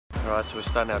Right, so we're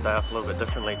starting our day off a little bit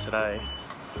differently today.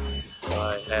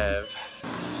 I have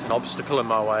an obstacle in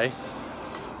my way.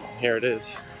 Here it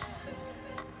is.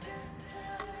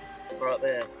 Right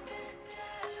there.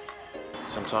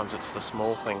 Sometimes it's the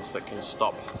small things that can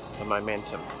stop the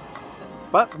momentum.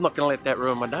 But I'm not going to let that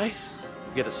ruin my day.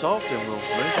 We'll get it solved and we'll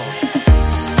move on.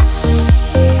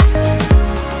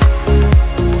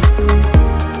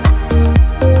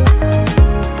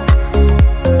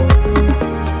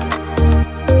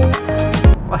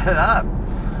 What up?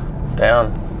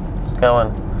 Down. It's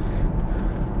going.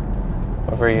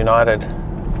 We're reunited.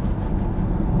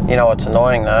 You know what's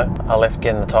annoying though? I left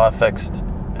getting the tyre fixed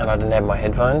and I didn't have my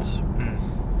headphones.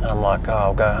 And I'm like, oh,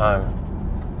 I'll go home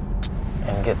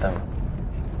and get them.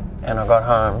 And I got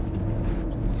home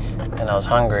and I was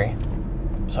hungry,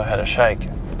 so I had a shake.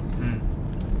 And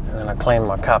then I cleaned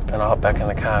my cup and I hopped back in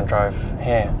the car and drove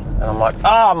here. And I'm like,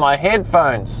 ah, my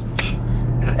headphones!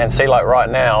 And see, like right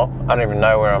now, I don't even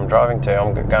know where I'm driving to.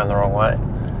 I'm going the wrong way.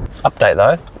 Update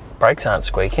though, brakes aren't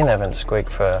squeaking. They haven't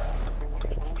squeaked for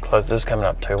close. This is coming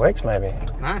up 2 weeks maybe.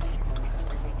 Nice.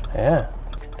 Yeah.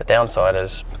 The downside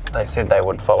is they said they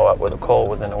would follow up with a call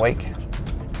within a week.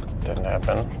 Didn't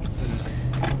happen.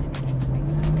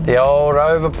 The old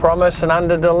over-promise and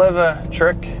under-deliver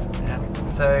trick. Yeah.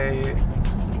 So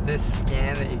this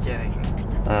scan that you're getting,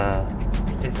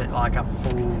 is it like a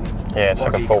full Yeah, it's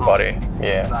like a full body.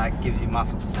 Yeah. Like gives you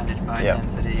muscle percentage, bone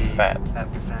density, fat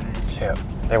percentage. Yeah.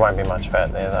 There won't be much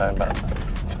fat there though, but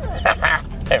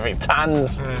there'll be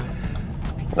tons.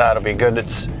 No, it'll be good.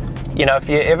 It's, you know, if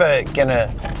you're ever gonna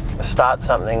start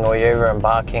something or you're ever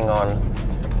embarking on,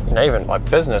 you know, even like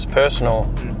business,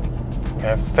 personal, you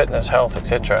know, fitness, health,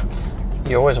 etc.,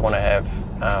 you always want to have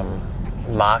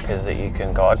markers that you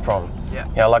can guide from. Yeah.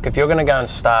 You know, like if you're going to go and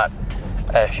start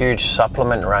a huge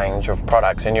supplement range of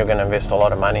products and you're going to invest a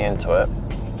lot of money into it,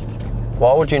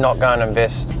 why would you not go and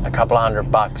invest a couple of $100,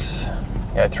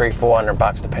 you know,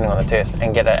 $300-400 depending on the test,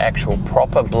 and get an actual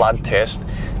proper blood test,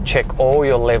 check all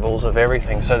your levels of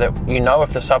everything so that you know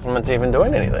if the supplement's even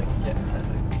doing anything. Yeah,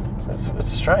 totally.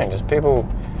 It's strange. It's people.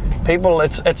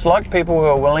 It's like people who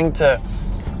are willing to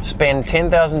spend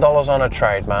 $10,000 on a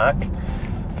trademark,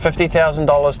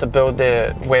 $50,000 to build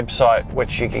their website,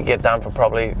 which you could get done for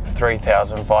probably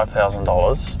 $3,000,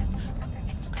 $5,000.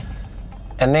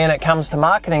 And then it comes to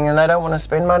marketing and they don't want to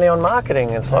spend money on marketing.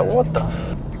 It's like, what the,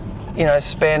 you know,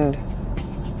 spend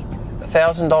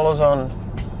 $1,000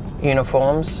 on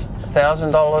uniforms,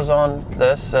 $1,000 on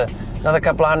this, another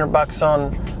couple of $100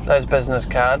 on those business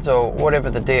cards or whatever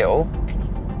the deal,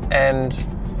 and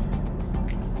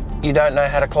you don't know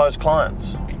how to close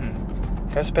clients.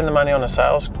 Go spend the money on a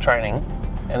sales training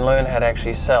and learn how to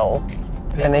actually sell,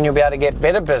 and then you'll be able to get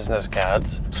better business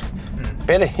cards,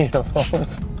 better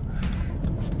uniforms.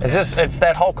 It's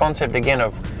that whole concept again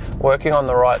of working on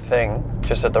the right thing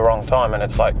just at the wrong time, and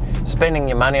it's like spending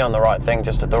your money on the right thing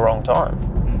just at the wrong time.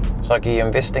 It's like you're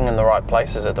investing in the right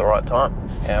places at the right time.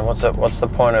 And what's the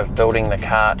point of building the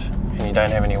cart and you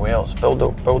don't have any wheels? Build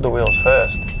the wheels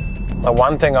first. The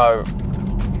one thing I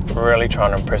really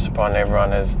trying to impress upon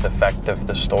everyone is the fact of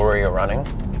the story you're running.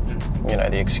 You know,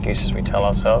 the excuses we tell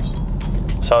ourselves.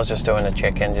 So I was just doing a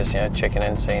check-in, just, you know, checking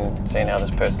in, seeing how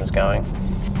this person's going.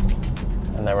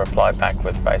 And they replied back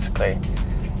with basically,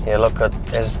 yeah, look,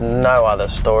 there's no other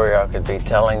story I could be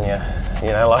telling you. You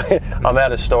know, like, I'm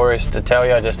out of stories to tell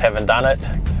you, I just haven't done it,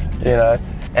 you know.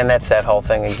 And that's that whole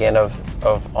thing again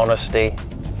of honesty.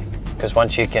 Because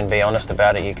once you can be honest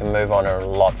about it, you can move on a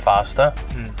lot faster.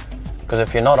 Because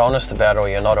if you're not honest about it, or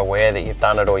you're not aware that you've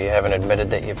done it, or you haven't admitted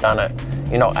that you've done it,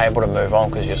 you're not able to move on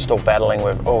because you're still battling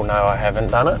with, oh no, I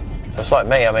haven't done it. So it's like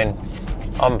me, I mean,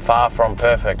 I'm far from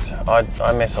perfect.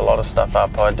 I mess a lot of stuff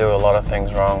up, I do a lot of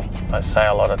things wrong, I say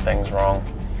a lot of things wrong.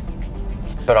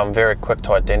 But I'm very quick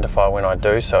to identify when I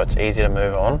do, so it's easy to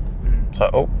move on. So,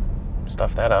 oh,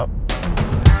 stuff that up.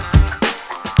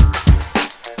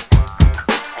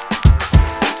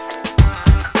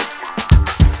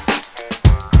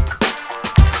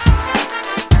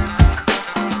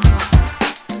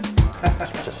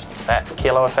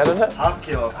 Kilo of fat, is it? Half a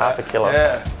kilo of fat. Half a kilo.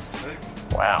 Yeah.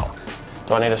 Wow.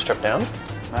 Do I need to strip down?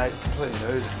 Mate, completely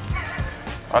nude.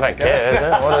 I don't care, is it?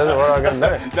 What is it? What am I going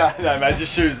to do? No, mate,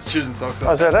 just shoes and socks.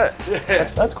 Oh, is that it? Yeah.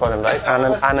 That's quite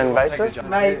uninvasive.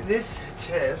 Mate, this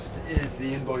test is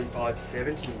the InBody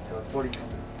 570, so it's body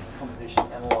composition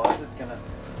analyzer. It's going to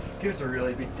give us a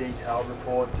really big detailed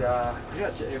report, pretty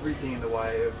much everything in the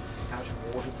way of how much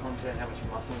water content, how much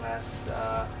muscle mass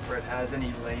Brett has,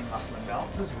 any lean muscle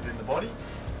imbalances within the body,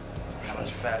 how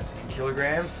much fat in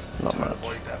kilograms, not much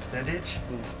body fat percentage,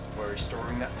 we're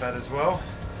restoring that fat as well.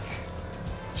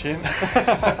 chin.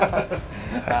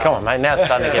 Come on, mate. Now it's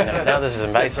starting to get. Now this is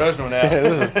invasive. Personal now. Yeah,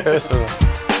 this is personal.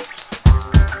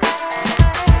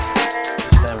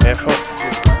 Stand barefoot.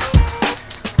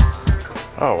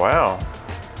 Oh wow.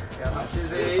 How much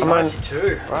is it? I'm on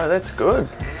 92. Bro, that's good.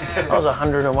 I was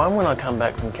 101 when I come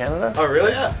back from Canada. Oh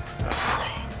really? Yeah.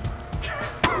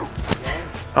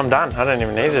 I'm done. I don't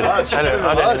even need to. I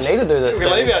don't even need to do this. We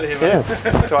can leave you out of here, mate.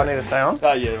 Yeah. Do I need to stay on?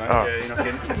 Oh yeah, mate. Oh. Yeah,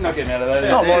 you're not getting out of that.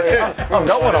 No, I've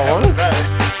got what I wanted.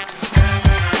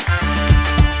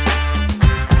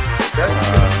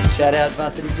 Shout out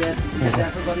Varsity Gents.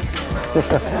 Everybody.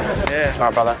 Yeah. All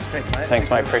right, brother. Thanks, mate. Thanks,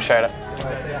 mate. Appreciate it.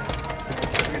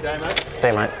 Have a good day, mate. See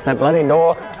you, mate. That bloody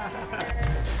door.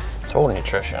 It's all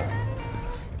nutrition.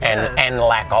 And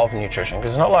lack of nutrition.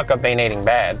 Because it's not like I've been eating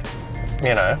bad,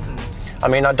 you know. I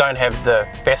mean, I don't have the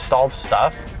best of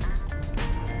stuff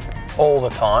all the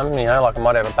time, you know, like I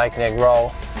might have a bacon egg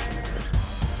roll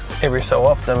every so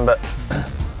often, but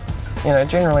you know,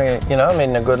 generally, you know, I'm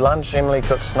eating a good lunch. Emily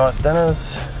cooks nice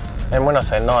dinners, and when I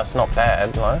say nice, not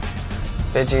bad, you know,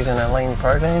 veggies and a lean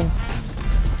protein.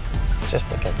 Just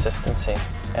the consistency.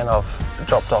 And I've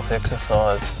dropped off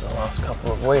exercise the last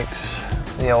couple of weeks.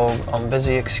 The old I'm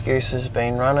busy excuse has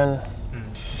been running.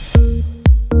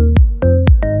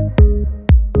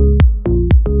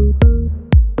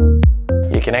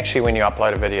 You can actually, when you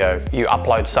upload a video, you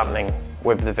upload something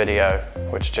with the video,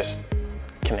 which just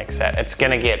connects that. It's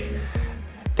gonna get,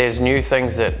 there's new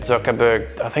things that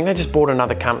Zuckerberg, I think they just bought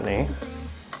another company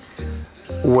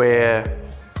where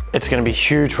it's gonna be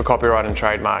huge for copyright and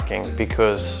trademarking,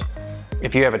 because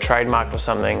if you have a trademark for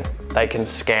something, they can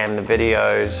scan the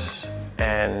videos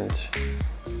and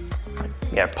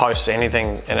post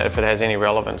anything in it if it has any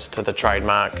relevance to the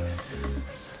trademark,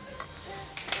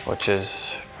 which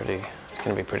is pretty, it's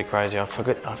going to be pretty crazy. I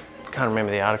can't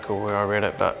remember the article where I read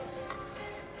it, but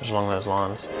it was along those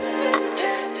lines.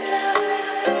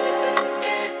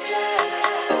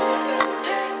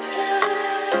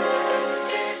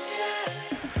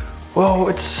 Well,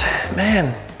 it's,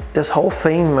 man, this whole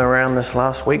theme around this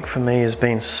last week for me has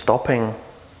been stopping,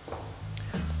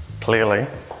 clearly,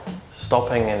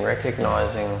 stopping and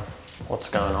recognizing what's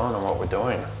going on and what we're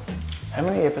doing. How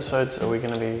many episodes are we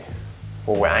going to be,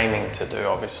 well, we're aiming to do,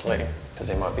 obviously, because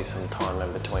there might be some time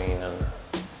in between and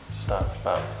stuff,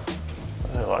 but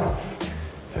is it like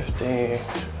 50?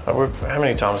 How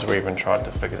many times have we even tried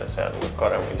to figure this out? We've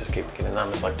got it, we just keep getting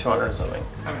numbers, like 200 and something.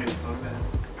 How many thought about it?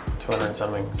 200 and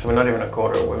something. So we're not even a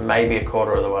quarter, we're maybe a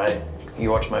quarter of the way. You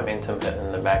watch momentum hit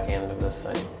in the back end of this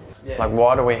thing. Yeah. Like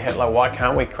why do we hit, like why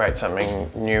can't we create something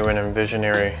new and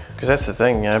visionary? Because that's the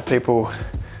thing, you know, people,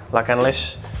 like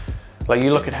unless, like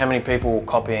you look at how many people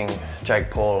copying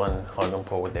Jake Paul and Logan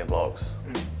Paul with their vlogs.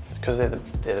 It's because they're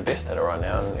the best at it right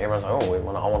now, and everyone's like, oh, I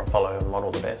want to follow and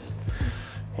model the best.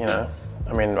 You know,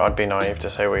 I mean, I'd be naive to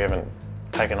say we haven't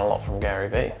taken a lot from Gary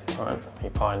Vee, right? He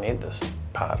pioneered this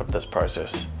part of this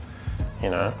process, you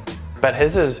know. But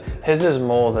his is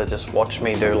more than just watch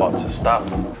me do lots of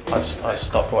stuff. I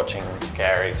stopped watching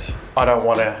Gary's. I don't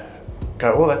want to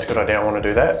go, oh, that's a good idea, I want to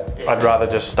do that. Yeah. I'd rather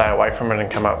just stay away from it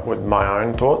and come up with my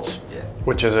own thoughts,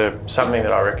 which is something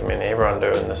that I recommend everyone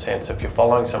do, in the sense if you're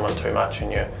following someone too much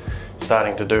and you're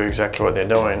starting to do exactly what they're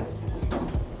doing,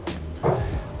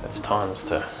 it's times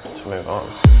to move on.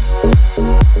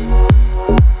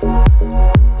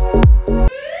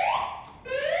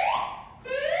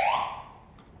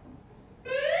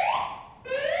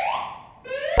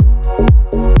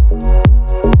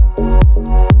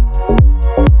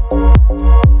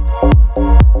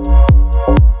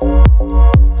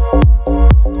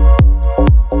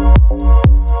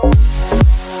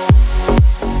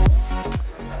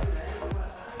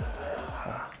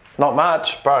 Not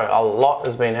much, bro. A lot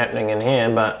has been happening in here,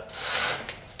 but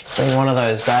it's been one of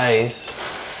those days.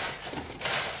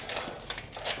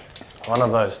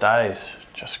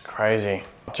 Just crazy.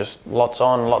 Just lots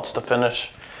on, lots to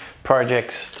finish.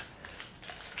 Projects.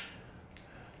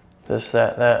 This,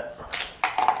 that.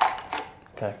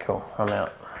 Okay, cool. I'm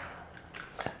out.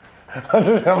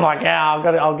 I'm like, yeah,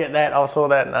 I'll get that. I'll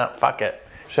sort that. Nah, fuck it.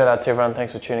 Shout out to everyone.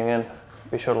 Thanks for tuning in.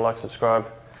 Be sure to like, subscribe,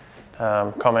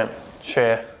 comment,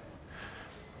 share.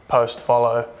 Post,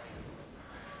 follow,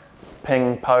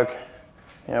 ping, poke,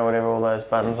 you know, whatever all those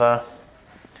buttons are.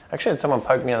 Actually, had someone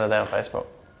poke me the other day on Facebook,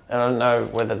 and I don't know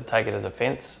whether to take it as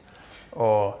offence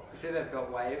or... See, they've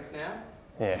got wave now?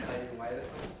 Yeah. They didn't wave it.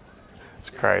 It's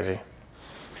crazy.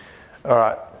 All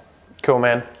right, cool,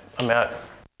 man. I'm out.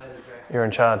 You're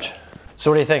in charge. So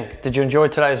what do you think? Did you enjoy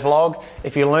today's vlog?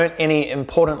 If you learnt any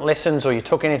important lessons or you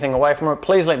took anything away from it,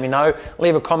 please let me know.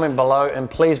 Leave a comment below and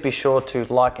please be sure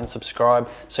to like and subscribe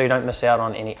so you don't miss out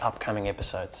on any upcoming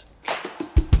episodes.